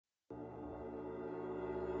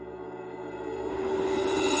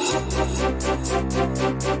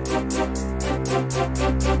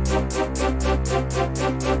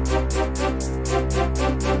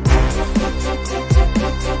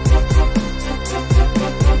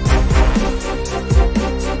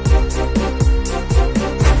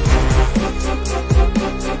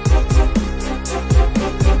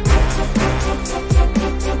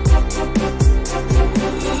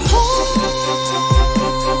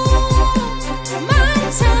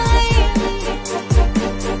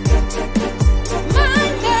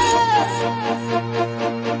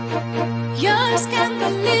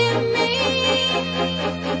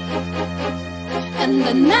And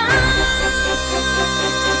the night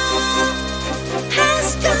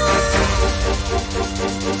has gone.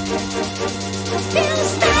 Feel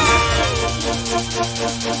stay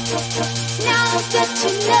now that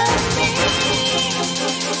you love me.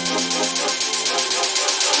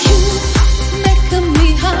 You make me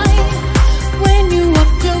high when you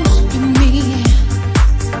are close to me.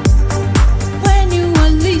 When you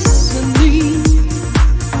are listening.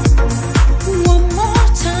 One more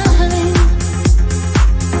time.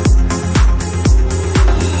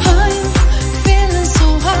 I'm feeling so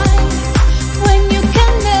high when you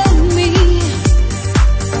can love me.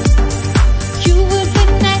 You will be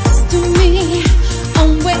next to me.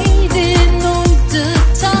 I'm waiting all the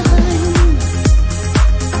time.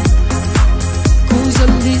 'Cause I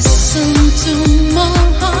listen to my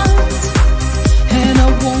heart and I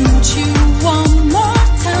want you.